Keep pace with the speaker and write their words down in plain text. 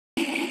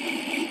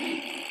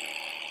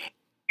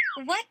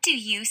What do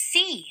you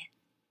see?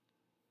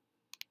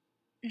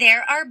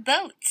 There are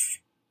boats.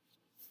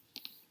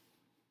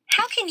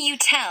 How can you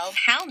tell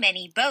how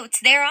many boats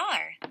there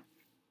are?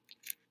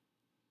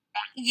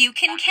 You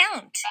can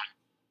count.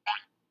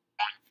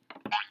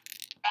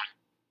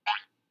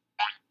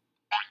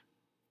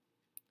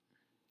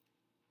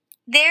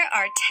 There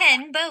are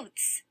 10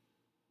 boats.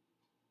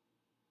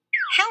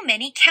 How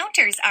many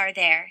counters are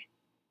there?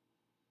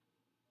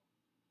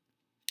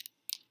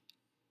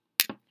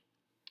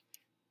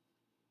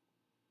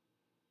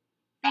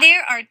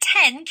 There are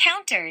 10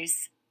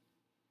 counters.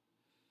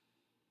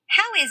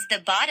 How is the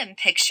bottom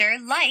picture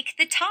like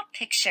the top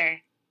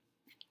picture?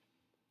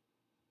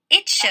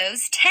 It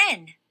shows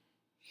 10.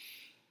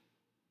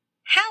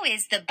 How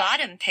is the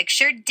bottom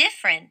picture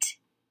different?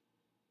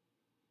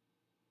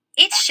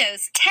 It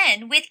shows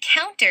 10 with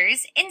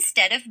counters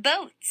instead of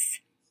boats.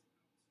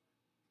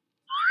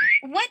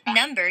 What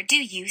number do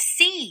you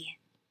see?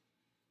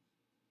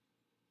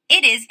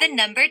 It is the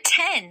number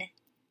 10.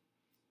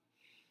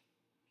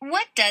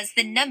 What does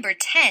the number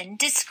 10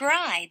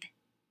 describe?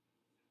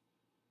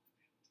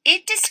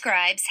 It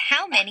describes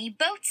how many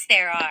boats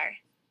there are.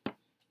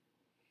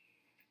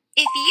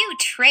 If you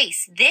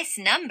trace this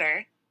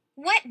number,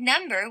 what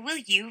number will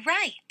you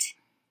write?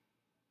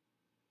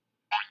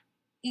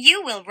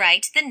 You will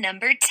write the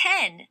number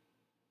 10.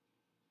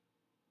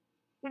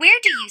 Where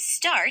do you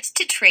start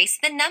to trace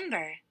the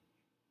number?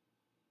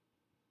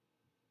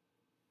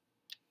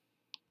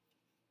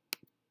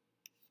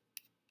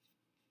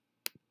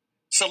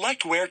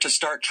 Select where to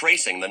start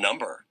tracing the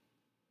number.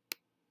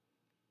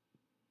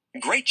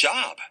 Great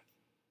job!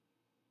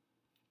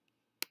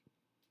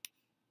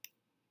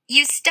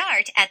 You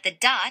start at the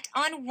dot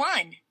on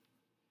 1.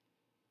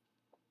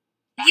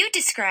 You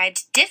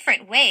described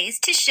different ways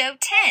to show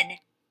 10.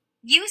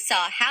 You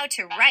saw how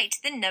to write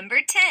the number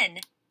 10.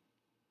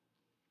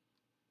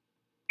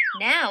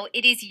 Now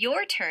it is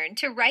your turn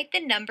to write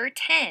the number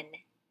 10.